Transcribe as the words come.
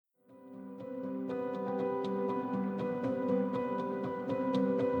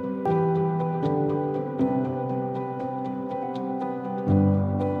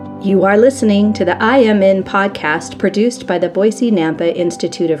You are listening to the I Am In podcast produced by the Boise Nampa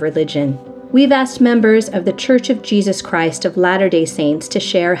Institute of Religion. We've asked members of the Church of Jesus Christ of Latter-day Saints to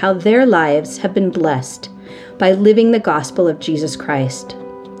share how their lives have been blessed by living the gospel of Jesus Christ.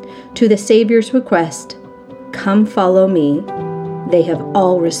 To the Savior's request, "Come follow me," they have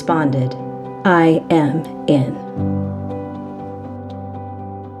all responded, "I am in."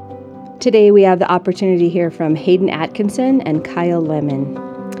 Today we have the opportunity to hear from Hayden Atkinson and Kyle Lemon.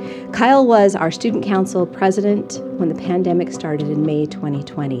 Kyle was our student council president when the pandemic started in May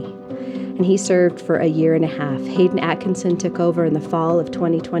 2020, and he served for a year and a half. Hayden Atkinson took over in the fall of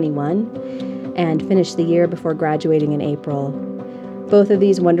 2021 and finished the year before graduating in April. Both of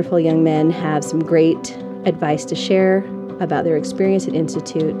these wonderful young men have some great advice to share about their experience at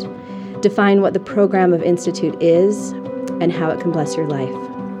Institute, define what the program of Institute is, and how it can bless your life.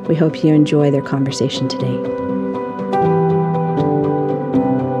 We hope you enjoy their conversation today.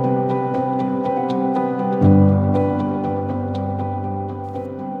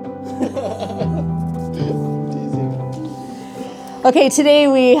 Okay, today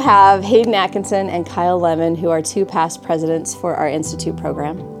we have Hayden Atkinson and Kyle Lemon, who are two past presidents for our Institute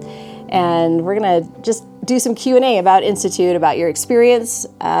program. And we're going to just do some Q&A about Institute, about your experience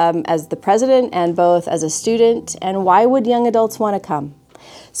as the president and both as a student, and why would young adults want to come?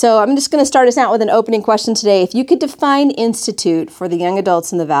 So I'm just going to start us out with an opening question today. If you could define Institute for the young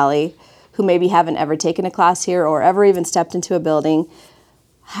adults in the Valley who maybe haven't ever taken a class here or ever even stepped into a building,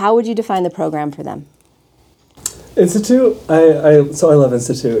 how would you define the program for them? Institute, I love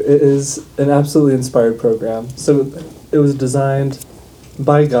Institute. It is an absolutely inspired program. So it was designed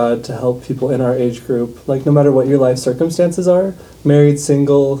by God to help people in our age group, like no matter what your life circumstances are, married,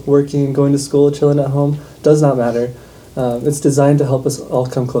 single, working, going to school, chilling at home, does not matter. It's designed to help us all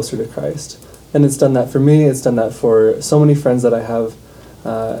come closer to Christ. And it's done that for me, it's done that for so many friends that I have,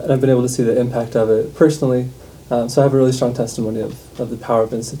 and I've been able to see the impact of it personally. So I have a really strong testimony of the power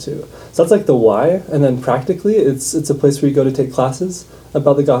of Institute. So that's like the why, and then practically, it's a place where you go to take classes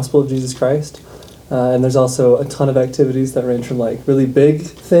about the gospel of Jesus Christ. And there's also a ton of activities that range from like really big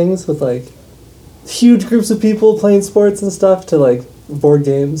things with like huge groups of people playing sports and stuff to like board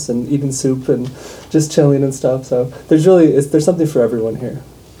games and eating soup and just chilling and stuff. So there's something for everyone here.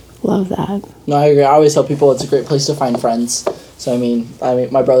 Love that. No, I agree. I always tell people it's a great place to find friends. So I mean,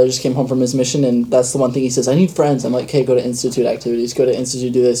 my brother just came home from his mission, and that's the one thing he says, I need friends. I'm like, hey, go to Institute activities, go to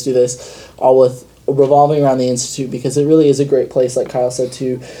Institute, do this, all with revolving around the Institute, because it really is a great place, like Kyle said,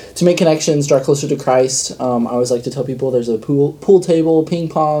 to make connections, draw closer to Christ. I always like to tell people there's a pool table, ping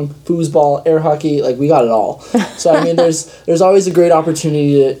pong, foosball, air hockey, like we got it all. So I mean, there's always a great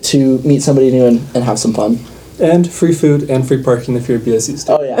opportunity to meet somebody new and have some fun. And free food and free parking if you're a BSU student.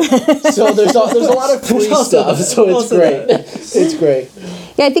 Oh, yeah. So there's a lot of free stuff, so it's great. It's great.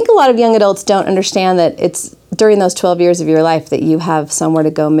 Yeah, I think a lot of young adults don't understand that it's during those 12 years of your life that you have somewhere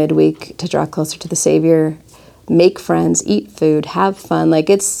to go midweek to draw closer to the Savior, make friends, eat food, have fun. Like,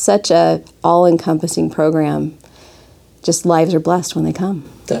 it's such a all-encompassing program. Just lives are blessed when they come.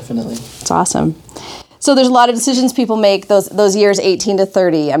 Definitely. It's awesome. So there's a lot of decisions people make those years 18 to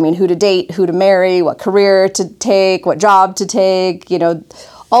 30. I mean, who to date, who to marry, what career to take, what job to take,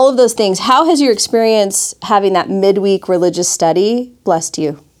 all of those things. How has your experience having that midweek religious study blessed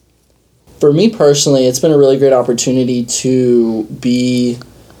you? For me personally, it's been a really great opportunity to be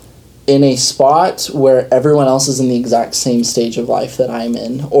in a spot where everyone else is in the exact same stage of life that I'm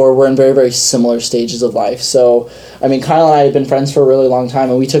in, or we're in very, very similar stages of life. So, I mean, Kyle and I have been friends for a really long time,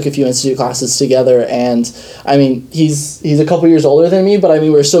 and we took a few Institute classes together, and, I mean, he's a couple years older than me, but, I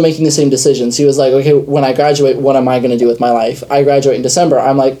mean, we're still making the same decisions. He was like, okay, when I graduate, what am I going to do with my life? I graduate in December.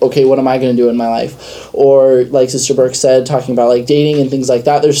 I'm like, okay, what am I going to do in my life? Or, like Sister Burke said, talking about, like, dating and things like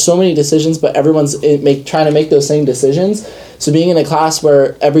that. There's so many decisions, but everyone's trying to make those same decisions. So being in a class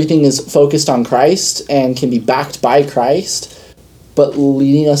where everything is focused on Christ and can be backed by Christ, but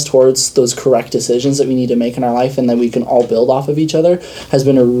leading us towards those correct decisions that we need to make in our life and that we can all build off of each other has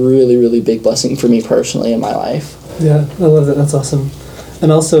been a really, really big blessing for me personally in my life. Yeah, I love that. That's awesome.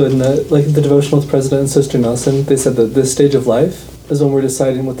 And also in the devotional with President and Sister Nelson, they said that this stage of life is when we're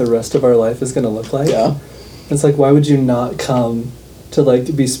deciding what the rest of our life is going to look like. Yeah. It's like, why would you not come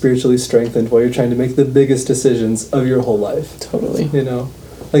to be spiritually strengthened while you're trying to make the biggest decisions of your whole life? Totally.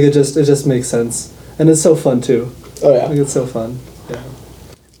 It just makes sense. And it's so fun too. Oh yeah. It's so fun. Yeah.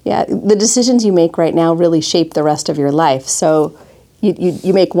 Yeah, the decisions you make right now really shape the rest of your life. So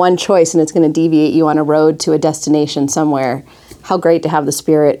you make one choice and it's going to deviate you on a road to a destination somewhere. How great to have the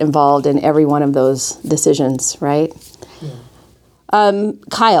Spirit involved in every one of those decisions, right?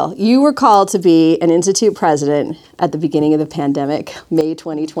 Kyle, you were called to be an institute president at the beginning of the pandemic, May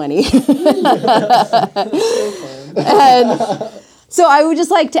 2020. And so I would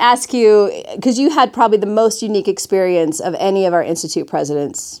just like to ask you, because you had probably the most unique experience of any of our institute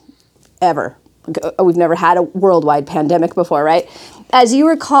presidents ever. We've never had a worldwide pandemic before, right? As you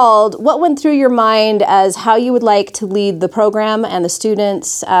were called, what went through your mind as how you would like to lead the program and the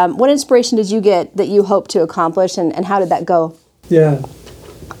students? What inspiration did you get that you hope to accomplish, and how did that go? Yeah.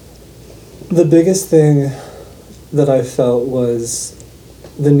 The biggest thing that I felt was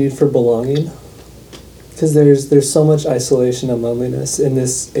the need for belonging. Because there's so much isolation and loneliness in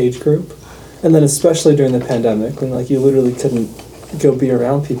this age group. And then especially during the pandemic, when you literally couldn't go be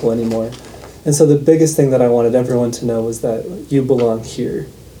around people anymore. And so the biggest thing that I wanted everyone to know was that you belong here.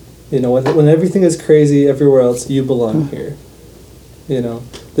 When everything is crazy everywhere else, you belong here.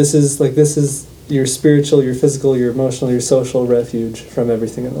 This is your spiritual, your physical, your emotional, your social refuge from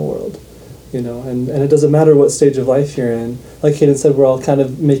everything in the world. And it doesn't matter what stage of life you're in. Like Hayden said, we're all kind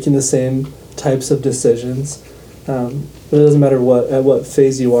of making the same types of decisions. But it doesn't matter at what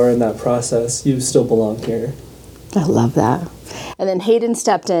phase you are in that process, you still belong here. I love that. And then Hayden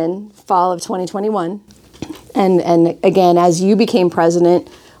stepped in fall of 2021. And again, as you became president,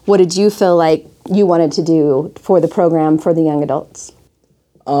 what did you feel like you wanted to do for the program for the young adults?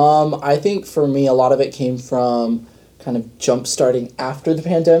 I think for me, a lot of it came from kind of jump-starting after the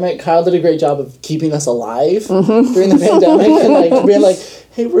pandemic. Kyle did a great job of keeping us alive during the pandemic and being like,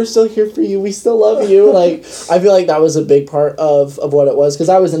 hey, we're still here for you. We still love you. I feel like that was a big part of what it was, because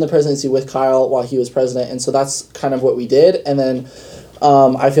I was in the presidency with Kyle while he was president, and so that's kind of what we did. And then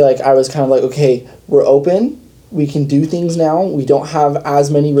I feel like I was kind of like, okay, we're open. We can do things now. We don't have as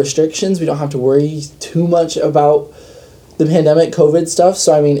many restrictions. We don't have to worry too much about the pandemic, COVID stuff.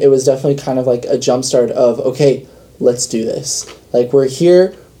 So, it was definitely kind of like a jumpstart of, okay, let's do this. We're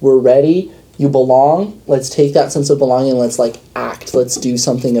here. We're ready. You belong. Let's take that sense of belonging and let's act. Let's do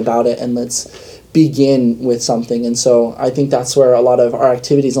something about it, and let's begin with something. And so I think that's where a lot of our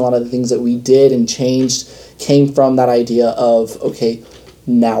activities, a lot of the things that we did and changed came from that idea of, okay,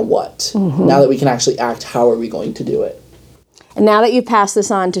 now what? Now that we can actually act, how are we going to do it? And now that you've passed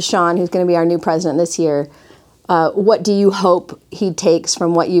this on to Sean, who's going to be our new president this year, what do you hope he takes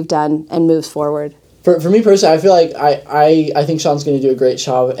from what you've done and moves forward? For me personally, I feel like I think Sean's going to do a great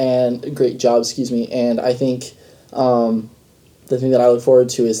job, and I think the thing that I look forward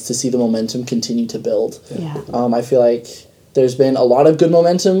to is to see the momentum continue to build. Yeah. I feel like there's been a lot of good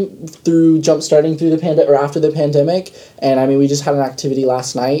momentum through jump-starting through the pandemic or after the pandemic, and we just had an activity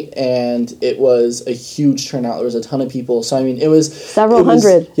last night, and it was a huge turnout. There was a ton of people, so it was several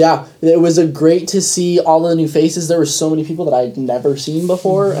hundred. Yeah, it was great to see all the new faces. There were so many people that I'd never seen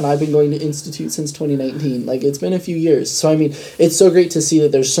before, and I've been going to Institute since 2019. It's been a few years, so it's so great to see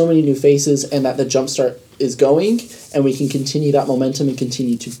that there's so many new faces and that the jumpstart is going, and we can continue that momentum and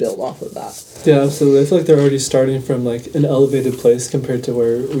continue to build off of that. Yeah, absolutely. I feel like they're already starting from an elevated place compared to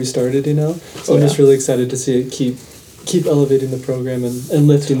where we started, So I'm just really excited to see it keep elevating the program and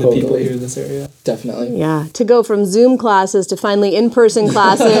lifting the people here in this area. Definitely. Yeah, to go from Zoom classes to finally in-person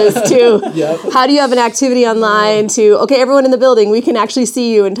classes to how do you have an activity online to, okay, everyone in the building, we can actually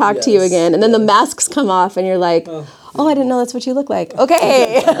see you and talk to you again. And then the masks come off and you're like, oh, I didn't know that's what you look like.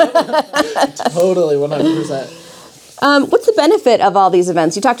 Okay. Totally, 100%. What's the benefit of all these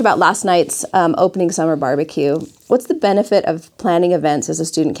events? You talked about last night's opening summer barbecue. What's the benefit of planning events as a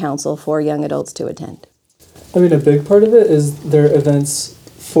student council for young adults to attend? A big part of it is they're events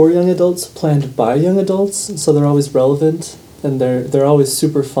for young adults, planned by young adults, so they're always relevant, and they're always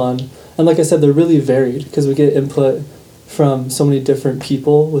super fun. And like I said, they're really varied, because we get input from so many different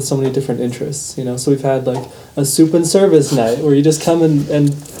people with so many different interests, So we've had a soup and service night where you just come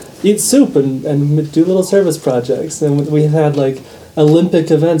and eat soup and do little service projects. And we've had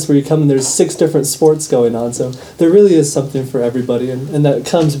Olympic events where you come and there's 6 different sports going on. So there really is something for everybody, and that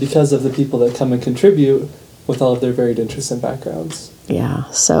comes because of the people that come and contribute with all of their varied interests and backgrounds. Yeah,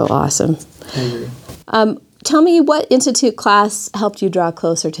 so awesome. I agree. Tell me, what institute class helped you draw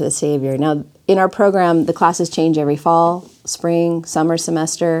closer to the Savior? Now, in our program, the classes change every fall, spring, summer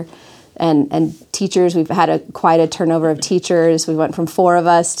semester, and teachers. We've had quite a turnover of teachers. We went from 4 of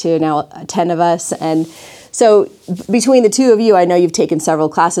us to now 10 of us. And so between the two of you, I know you've taken several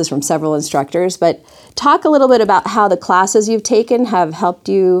classes from several instructors, but talk a little bit about how the classes you've taken have helped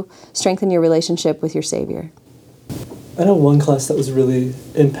you strengthen your relationship with your Savior. I know one class that was really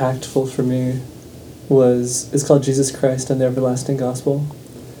impactful for me it's called Jesus Christ and the Everlasting Gospel.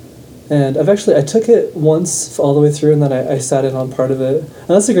 And I took it once all the way through, and then I sat in on part of it. And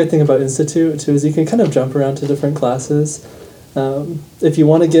that's the great thing about Institute, too, is you can kind of jump around to different classes. If you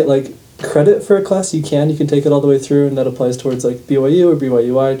want to get like credit for a class, you can take it all the way through, and that applies towards like BYU or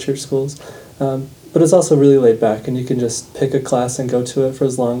BYUI church schools. But it's also really laid back, and you can just pick a class and go to it for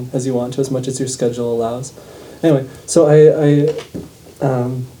as long as you want to, as much as your schedule allows. Anyway, so I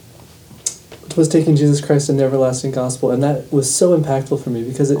was taking Jesus Christ and the Everlasting Gospel, and that was so impactful for me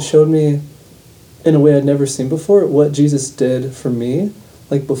because it showed me, in a way I'd never seen before, what Jesus did for me,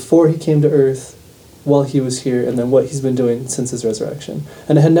 like before he came to earth, while he was here, and then what he's been doing since his resurrection.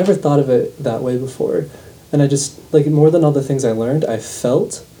 And I had never thought of it that way before. And I just, like, more than all the things I learned, I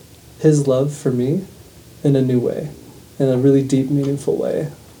felt his love for me in a new way, in a really deep, meaningful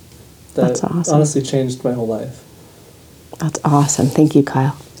way. That's awesome. Honestly changed my whole life. That's awesome. Thank you,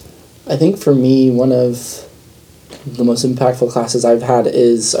 Kyle. I think for me, one of the most impactful classes I've had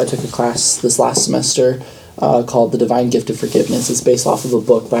is I took a class this last semester called The Divine Gift of Forgiveness. It's based off of a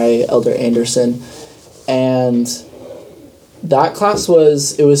book by Elder Anderson. And that class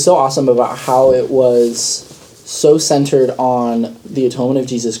was so awesome about how it was so centered on the atonement of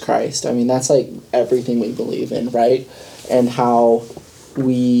Jesus Christ. I mean, that's like everything we believe in, right? And how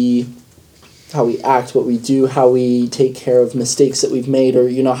we act, what we do, how we take care of mistakes that we've made, or,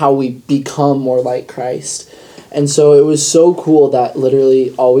 you know, how we become more like Christ. And so it was so cool that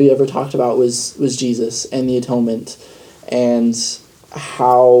literally all we ever talked about was Jesus and the atonement, and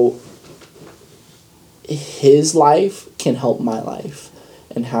how his life can help my life,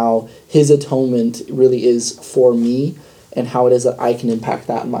 and how his atonement really is for me, and how it is that I can impact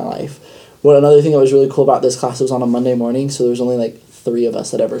that in my life. Another thing that was really cool about this class, it was on a Monday morning, so there was only like 3 of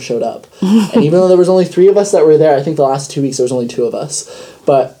us that ever showed up. And even though there was only 3 of us that were there, I think the last 2 weeks there was only 2 of us.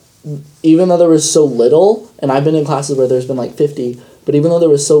 But even though there was so little, and I've been in classes where there's been like 50, but even though there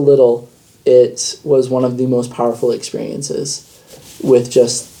was so little, it was one of the most powerful experiences with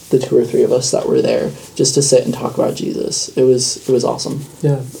just the 2 or 3 of us that were there, just to sit and talk about Jesus. It was awesome.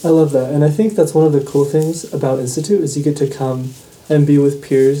 Yeah, I love that. And I think that's one of the cool things about Institute is you get to come and be with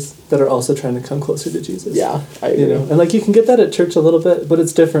peers that are also trying to come closer to Jesus. Yeah, I agree. You know, and like you can get that at church a little bit, but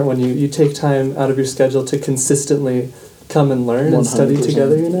it's different when you take time out of your schedule to consistently come and learn 100%. And study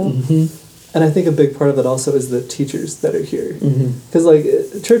together, you know? Mm-hmm. And I think a big part of it also is the teachers that are here. Mm-hmm. Because, like,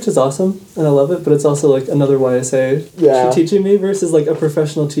 church is awesome, and I love it, but it's also, like, another YSA teaching me versus, like, a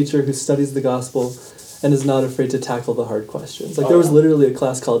professional teacher who studies the gospel and is not afraid to tackle the hard questions. Like, there was literally a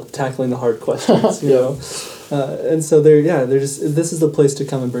class called Tackling the Hard Questions, you know? And so they're just, this is the place to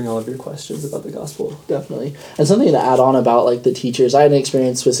come and bring all of your questions about the gospel. Definitely. And something to add on about, like, the teachers, I had an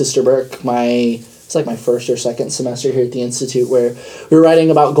experience with Sister Burke, it's like my first or second semester here at the Institute, where we were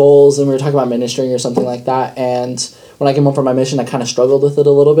writing about goals and we were talking about ministering or something like that. And when I came home from my mission, I kind of struggled with it a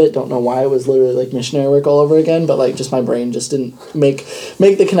little bit. Don't know why. It was literally like missionary work all over again, but like just my brain just didn't make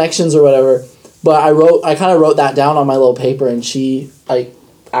the connections or whatever. But I kind of wrote that down on my little paper, and she, like,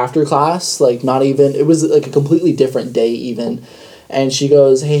 after class, like, not even, it was like a completely different day even. And she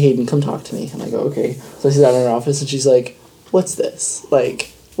goes, "Hey, Hayden, come talk to me." And I go, "Okay." So I sit down in her office and she's like, "What's this?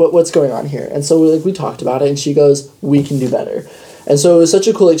 Like, what's going on here?" And so we talked about it, and she goes, "We can do better." And so it was such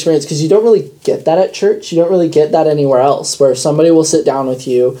a cool experience because you don't really get that at church. You don't really get that anywhere else, where somebody will sit down with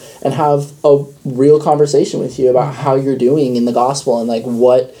you and have a real conversation with you about how you're doing in the gospel and like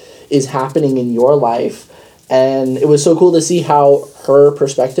what is happening in your life. And it was so cool to see how her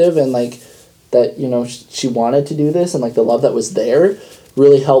perspective and like that, you know, she wanted to do this and like the love that was there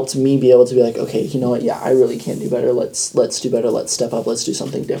really helped me be able to be like, okay, you know what, yeah, I really can do better. Let's do better. Let's step up. Let's do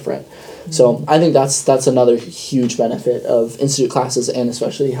something different. Mm-hmm. So I think that's another huge benefit of Institute classes, and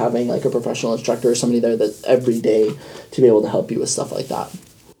especially having like a professional instructor or somebody there that every day to be able to help you with stuff like that.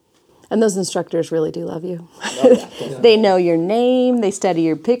 And those instructors really do love you. Oh, yeah. They know your name, they study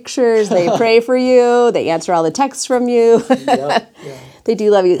your pictures, they pray for you, they answer all the texts from you. Yeah. They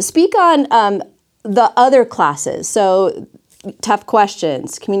do love you. Speak on the other classes. So tough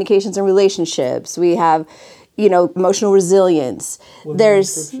questions, communications and relationships. We have, emotional resilience.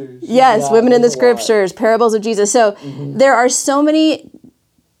 There's women in the scriptures, parables of Jesus. So there are so many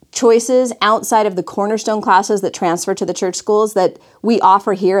choices outside of the cornerstone classes that transfer to the church schools that we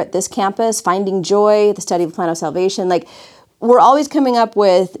offer here at this campus. Finding Joy, the study of the plan of salvation. Like, we're always coming up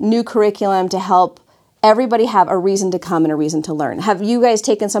with new curriculum to help everybody have a reason to come and a reason to learn. Have you guys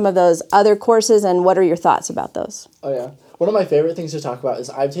taken some of those other courses, and what are your thoughts about those? Oh, yeah. One of my favorite things to talk about is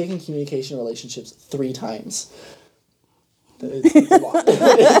I've taken communication relationships 3 times. It's a lot.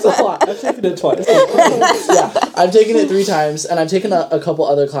 It's a lot. I've taken it twice. Yeah, I've taken it 3 times, and I've taken a couple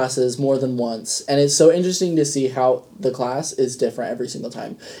other classes more than once. And it's so interesting to see how the class is different every single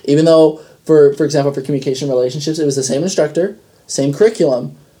time. Even though, for example, for communication relationships, it was the same instructor, same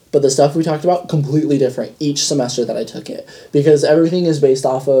curriculum, But the stuff we talked about, completely different each semester that I took it. Because everything is based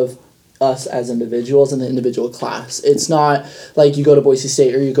off of us as individuals in the individual class. It's not like you go to Boise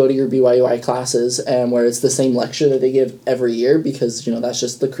State or you go to your BYUI classes and where it's the same lecture that they give every year because, that's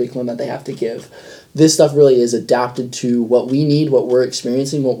just the curriculum that they have to give. This stuff really is adapted to what we need, what we're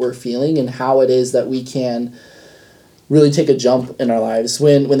experiencing, what we're feeling, and how it is that we can really take a jump in our lives.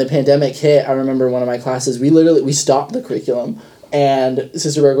 When the pandemic hit, I remember one of my classes, we stopped the curriculum. And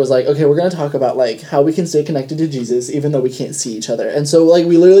Sister Berg was like, okay, we're going to talk about, how we can stay connected to Jesus even though we can't see each other. And so,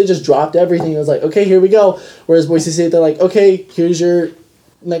 we literally just dropped everything. It was like, okay, here we go. Whereas Boise State, they're like, okay, here's your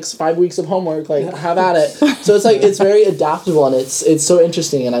next 5 weeks of homework. Have at it. So it's very adaptable, and it's so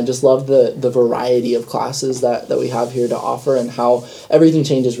interesting. And I just love the variety of classes that we have here to offer and how everything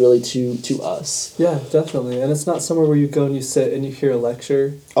changes really to us. Yeah, definitely. And it's not somewhere where you go and you sit and you hear a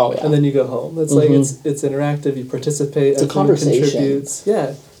lecture. Oh, yeah. And then you go home. It's it's interactive. You participate. It's a conversation. Contributes.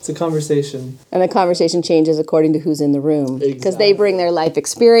 Yeah, it's a conversation. And the conversation changes according to who's in the room. Because Exactly. they bring their life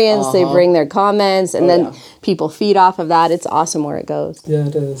experience, they bring their comments, and then yeah. people feed off of that. It's awesome where it goes. Yeah,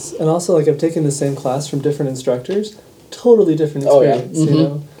 it is. And also, I've taken the same class from different instructors, totally different Oh, yeah.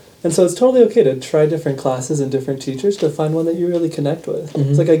 experience, And so it's totally okay to try different classes and different teachers to find one that you really connect with.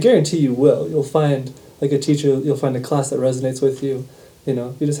 It's I guarantee you will. You'll find, a teacher, you'll find a class that resonates with you.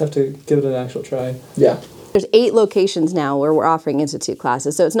 You just have to give it an actual try. Yeah. There's 8 locations now where we're offering Institute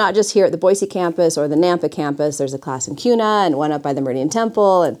classes. So it's not just here at the Boise campus or the Nampa campus. There's a class in Kuna and one up by the Meridian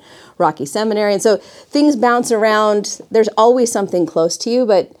Temple and Rocky Seminary. And so things bounce around. There's always something close to you,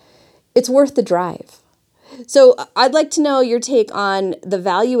 but it's worth the drive. So I'd like to know your take on the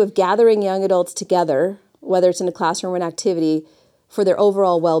value of gathering young adults together, whether it's in a classroom or an activity, for their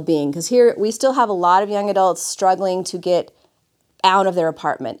overall well-being. Because here we still have a lot of young adults struggling to get out of their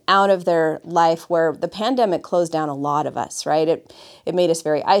apartment, out of their life, where the pandemic closed down a lot of us, right? It made us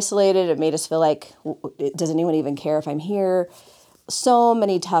very isolated. It made us feel like, does anyone even care if I'm here? So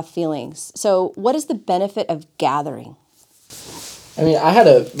many tough feelings. So what is the benefit of gathering? I mean, I had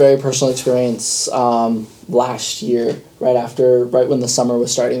a very personal experience last year, right when the summer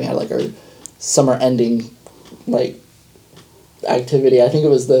was starting. We had our summer ending activity. I think it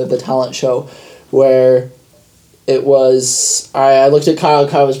was the talent show where it was, I looked at Kyle.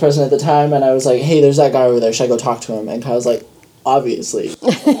 Kyle was president at the time, and I was like, hey, there's that guy over there. Should I go talk to him? And Kyle was like, obviously.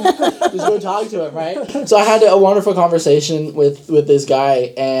 Just go talk to him, right? So I had a wonderful conversation with this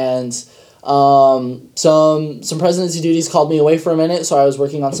guy, and some presidency duties called me away for a minute, so I was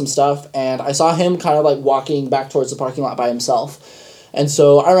working on some stuff, and I saw him kind of walking back towards the parking lot by himself. And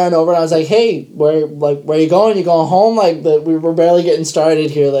so I ran over and I was like, hey, where are you going? You going home? We were barely getting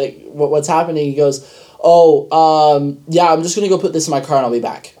started here. What's happening? He goes, yeah, I'm just going to go put this in my car and I'll be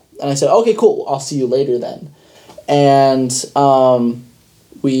back. And I said, okay, cool. I'll see you later then. And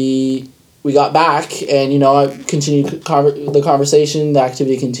we got back, and I continued the conversation. The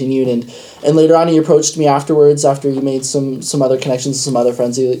activity continued, and later on he approached me afterwards after he made some other connections, some other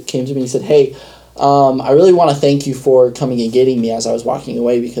friends. He came to me and he said, hey, I really want to thank you for coming and getting me as I was walking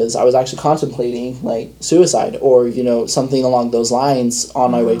away, because I was actually contemplating suicide or something along those lines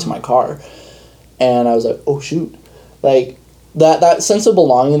on my way to my car. And I was like, oh shoot, that sense of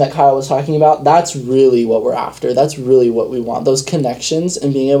belonging that Kyle was talking about, that's really what we're after. That's really what we want. Those connections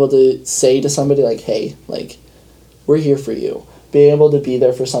and being able to say to somebody hey, we're here for you. Being able to be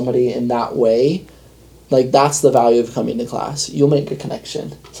there for somebody in that way, that's the value of coming to class. You'll make a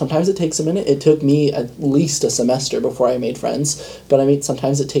connection. Sometimes it takes a minute. It took me at least a semester before I made friends, but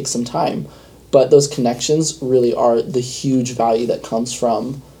sometimes it takes some time. But those connections really are the huge value that comes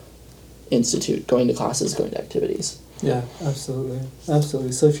from Institute, going to classes, going to activities. Yeah, absolutely.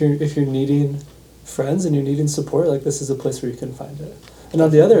 So if you're needing friends and you're needing support, this is a place where you can find it. And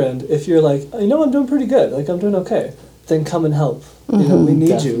on the other end, if you're I'm doing pretty good, I'm doing okay, then come and help. We need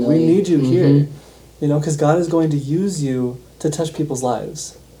Definitely. you. We need you here. Because God is going to use you to touch people's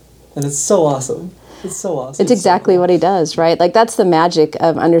lives. And it's so awesome. It's so awesome. It's exactly what he does, right? That's the magic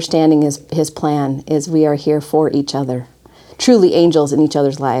of understanding his plan, is we are here for each other. Truly angels in each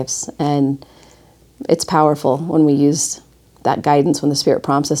other's lives. And it's powerful when we use that guidance, when the Spirit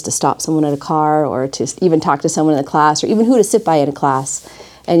prompts us to stop someone at a car or to even talk to someone in the class or even who to sit by in a class.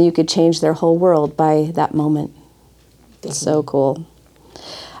 And you could change their whole world by that moment. It's so cool.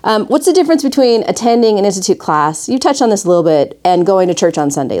 What's the difference between attending an Institute class, you touched on this a little bit, and going to church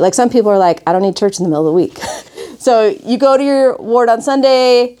on Sunday? Some people are like, I don't need church in the middle of the week. So you go to your ward on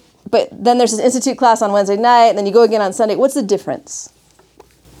Sunday, but then there's this Institute class on Wednesday night, and then you go again on Sunday. What's the difference?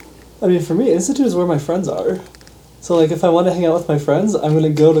 For me, Institute is where my friends are. So if I want to hang out with my friends, I'm going to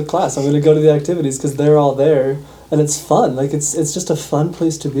go to class. I'm going to go to the activities because they're all there. and it's fun. Like it's just a fun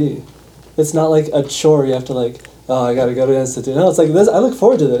place to be. It's not like a chore you have to like, oh, I gotta go to Institute. No, it's like this. I look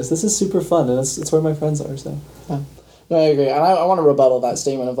forward to this. This is super fun, and it's where my friends are. So. Yeah. No, I agree. And I want to rebuttal that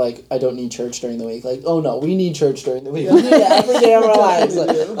statement of, like, I don't need church during the week. Like, oh, no, we need church during the week. We need it every day of our lives.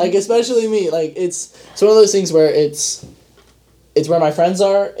 Like, especially me. Like, it's one of those things where it's where my friends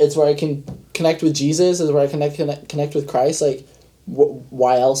are. It's where I can connect with Jesus. It's where I connect with Christ. Like,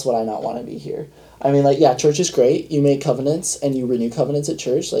 why else would I not want to be here? I mean, like, yeah, church is great. You make covenants and you renew covenants at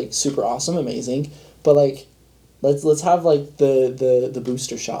church. Like, super awesome, amazing. But, like, let's have, like, the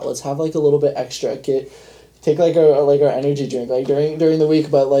booster shot. Let's have, like, a little bit extra. Take like our energy drink like during the week,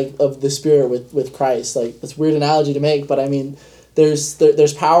 but like of the Spirit with Christ. Like, it's a weird analogy to make, but I mean,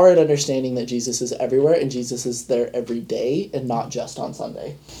 there's power in understanding that Jesus is everywhere and Jesus is there every day and not just on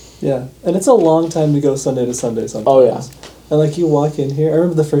Sunday. Yeah, and it's a long time to go Sunday to Sunday sometimes. Oh yeah. And like you walk in here, I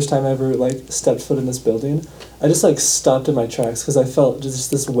remember the first time I ever like stepped foot in this building, I just like stopped in my tracks because I felt just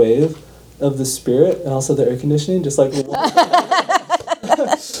this wave of the Spirit and also the air conditioning just like.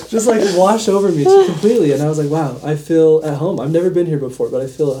 Just like wash over me completely, and I was like, wow, I feel at home. I've never been here before, but I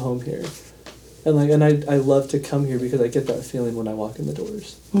feel at home here. And like, and I love to come here because I get that feeling when I walk in the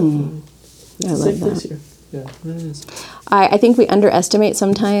doors. It's I a love safe that. place here. Yeah, it is. I think we underestimate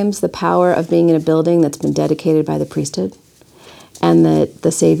sometimes the power of being in a building that's been dedicated by the priesthood, and that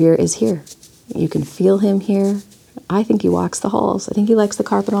the Savior is here. You can feel him here. I think he walks the halls. I think he likes the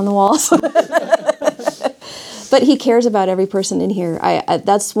carpet on the walls. But he cares about every person in here.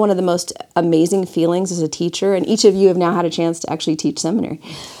 That's one of the most amazing feelings as a teacher, and each of you have now had a chance to actually teach seminary.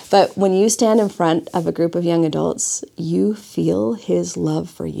 But when you stand in front of a group of young adults, you feel his love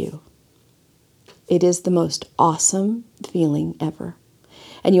for you. It is the most awesome feeling ever.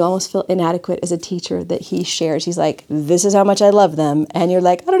 And you almost feel inadequate as a teacher that he shares. He's like, this is how much I love them. And you're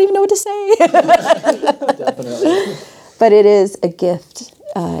like, I don't even know what to say. Definitely. But it is a gift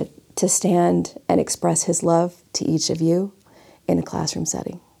to stand and express his love to each of you in a classroom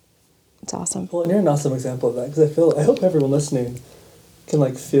setting. It's awesome. Well, and you're an awesome example of that because I hope everyone listening can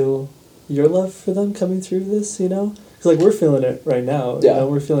like feel your love for them coming through this, you know? Because like we're feeling it right now. Yeah. You know,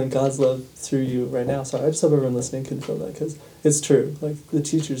 we're feeling God's love through you right now. So I just hope everyone listening can feel that because it's true. Like the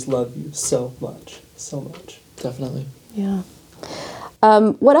teachers love you so much, so much. Definitely. Yeah.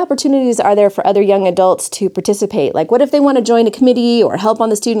 What opportunities are there for other young adults to participate? Like, what if they want to join a committee or help on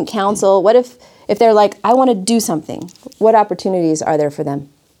the student council? What if they're like, I want to do something? What opportunities are there for them?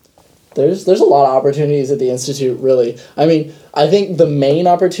 There's a lot of opportunities at the Institute, really. I mean, I think the main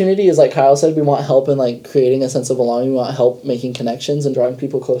opportunity is, like Kyle said, we want help in, like, creating a sense of belonging. We want help making connections and drawing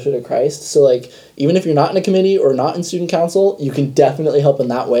people closer to Christ. So, like, even if you're not in a committee or not in student council, you can definitely help in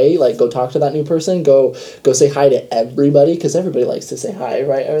that way. Like, go talk to that new person. Go say hi to everybody, because everybody likes to say hi,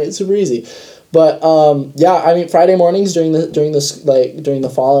 right? I mean, it's super easy. But yeah, I mean, Friday mornings during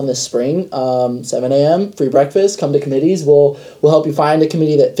the fall and the spring, 7 a.m. free breakfast. Come to committees. We'll help you find a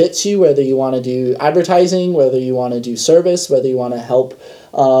committee that fits you. Whether you want to do advertising, whether you want to do service, whether you want to help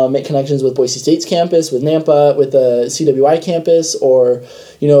make connections with Boise State's campus, with NAMPA, with the CWI campus, or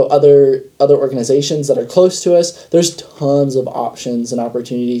other organizations that are close to us. There's tons of options and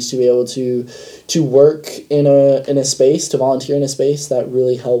opportunities to be able to work in a space, to volunteer in a space that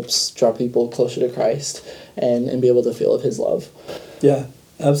really helps draw people closer to Christ and be able to feel of his love. Yeah,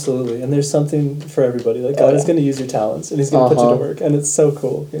 absolutely. And there's something for everybody. Like God is going to use your talents and he's going to put you to work. And it's so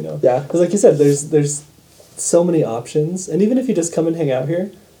cool, Yeah. Because like you said, there's so many options. And even if you just come and hang out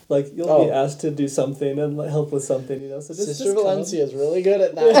here, like you'll be asked to do something and help with something, So Sister Valencia is really good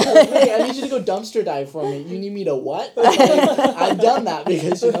at that. Hey, I need you to go dumpster dive for me. You need me to what? Like, I've done that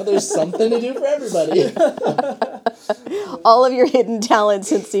because there's something to do for everybody. All of your hidden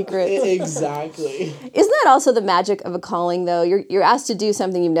talents and secrets. Exactly. Isn't that also the magic of a calling, though? You're asked to do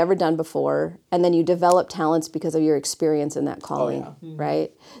something you've never done before, and then you develop talents because of your experience in that calling,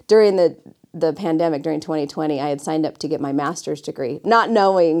 right? During the pandemic, during 2020, I had signed up to get my master's degree, not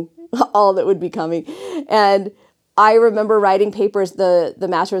knowing all that would be coming. And I remember writing papers, the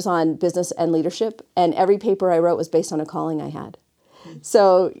master's on business and leadership, and every paper I wrote was based on a calling I had.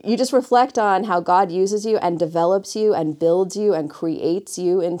 So you just reflect on how God uses you and develops you and builds you and creates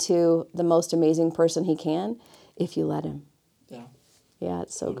you into the most amazing person he can if you let him. Yeah. Yeah,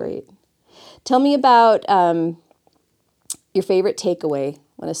 it's so great. Tell me about your favorite takeaway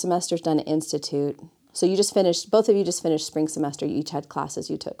when a semester's done at Institute. So both of you just finished spring semester. You each had classes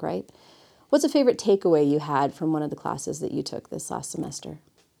you took, right? What's a favorite takeaway you had from one of the classes that you took this last semester?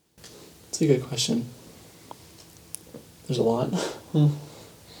 It's a good question. There's a lot. I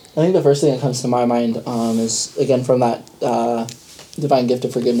think the first thing that comes to my mind is, again, from that divine gift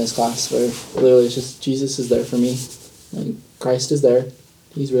of forgiveness class where literally it's just Jesus is there for me. Like, Christ is there.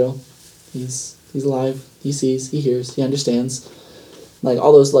 He's real. He's alive. He sees. He hears. He understands. Like,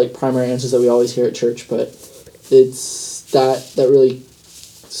 all those, like, primary answers that we always hear at church, but it's that really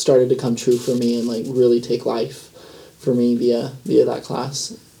started to come true for me and, like, really take life for me via that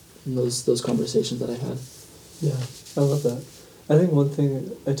class and those conversations that I had. Yeah, I love that. I think one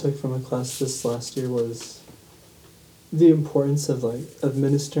thing I took from a class this last year was the importance of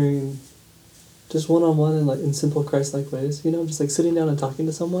ministering just one-on-one and in simple Christ-like ways, just sitting down and talking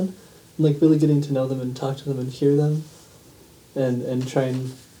to someone and really getting to know them and talk to them and hear them and try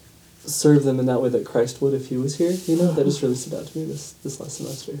and serve them in that way that Christ would if he was here, that just really stood out to me this last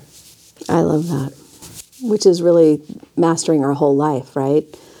semester. I love that, which is really mastering our whole life, right?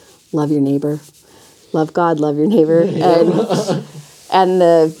 Love your neighbor. Love God, love your neighbor. And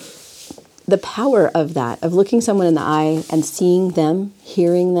the power of that, of looking someone in the eye and seeing them,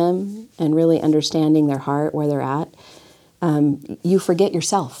 hearing them, and really understanding their heart, where they're at, you forget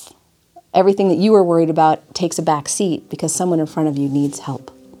yourself. Everything that you were worried about takes a back seat because someone in front of you needs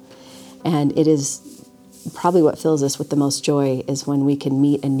help. And it is probably what fills us with the most joy is when we can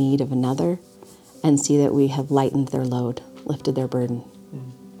meet a need of another and see that we have lightened their load, lifted their burden.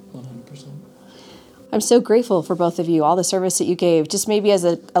 100%. I'm so grateful for both of you, all the service that you gave. Just maybe as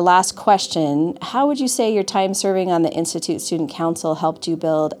a last question, how would you say your time serving on the Institute Student Council helped you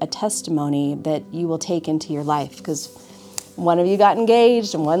build a testimony that you will take into your life? Because one of you got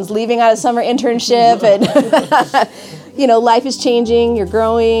engaged and one's leaving out a summer internship and, life is changing, you're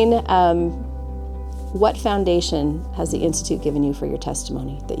growing. What foundation has the Institute given you for your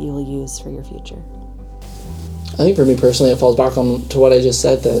testimony that you will use for your future? I think for me personally, it falls back on to what I just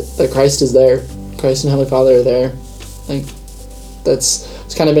said, that Christ is there. Christ and Heavenly Father are there. Like,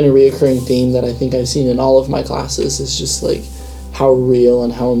 it's kind of been a reoccurring theme that I think I've seen in all of my classes, is just like how real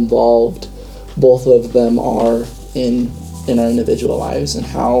and how involved both of them are in our individual lives and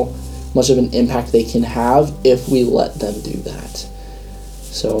how much of an impact they can have if we let them do that.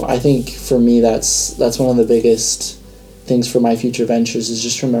 So I think for me that's one of the biggest things for my future ventures, is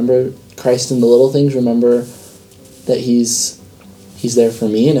just remember Christ in the little things, remember that he's there for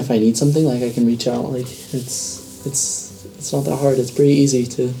me, and if I need something, I can reach out. It's not that hard. It's pretty easy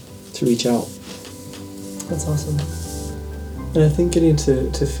to reach out. That's awesome. And I think getting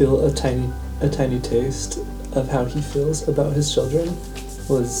to feel a tiny taste of how he feels about his children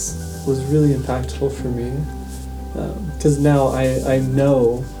was really impactful for me. Because now I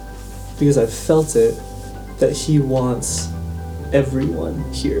know, because I've felt it, that he wants everyone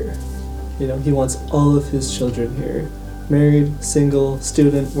here. He wants all of his children here. Married, single,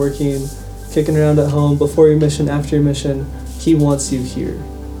 student, working, kicking around at home, before your mission, after your mission. He wants you here.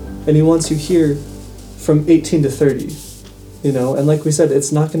 And he wants you here from 18 to 30. And like we said,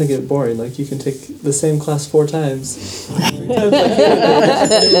 it's not going to get boring. You can take the same class 4 times.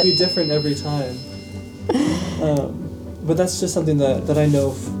 It will be different every time. But that's just something that I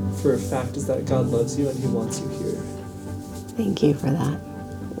know for a fact, is that God loves you and he wants you here. Thank you for that,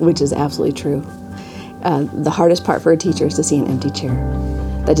 which is absolutely true. The hardest part for a teacher is to see an empty chair.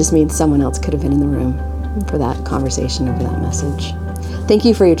 That just means someone else could have been in the room for that conversation or for that message. Thank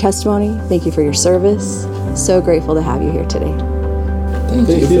you for your testimony. Thank you for your service. So grateful to have you here today. Thank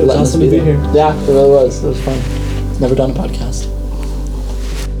you for letting us be here. Yeah, it really was. It was fun. Never done a podcast.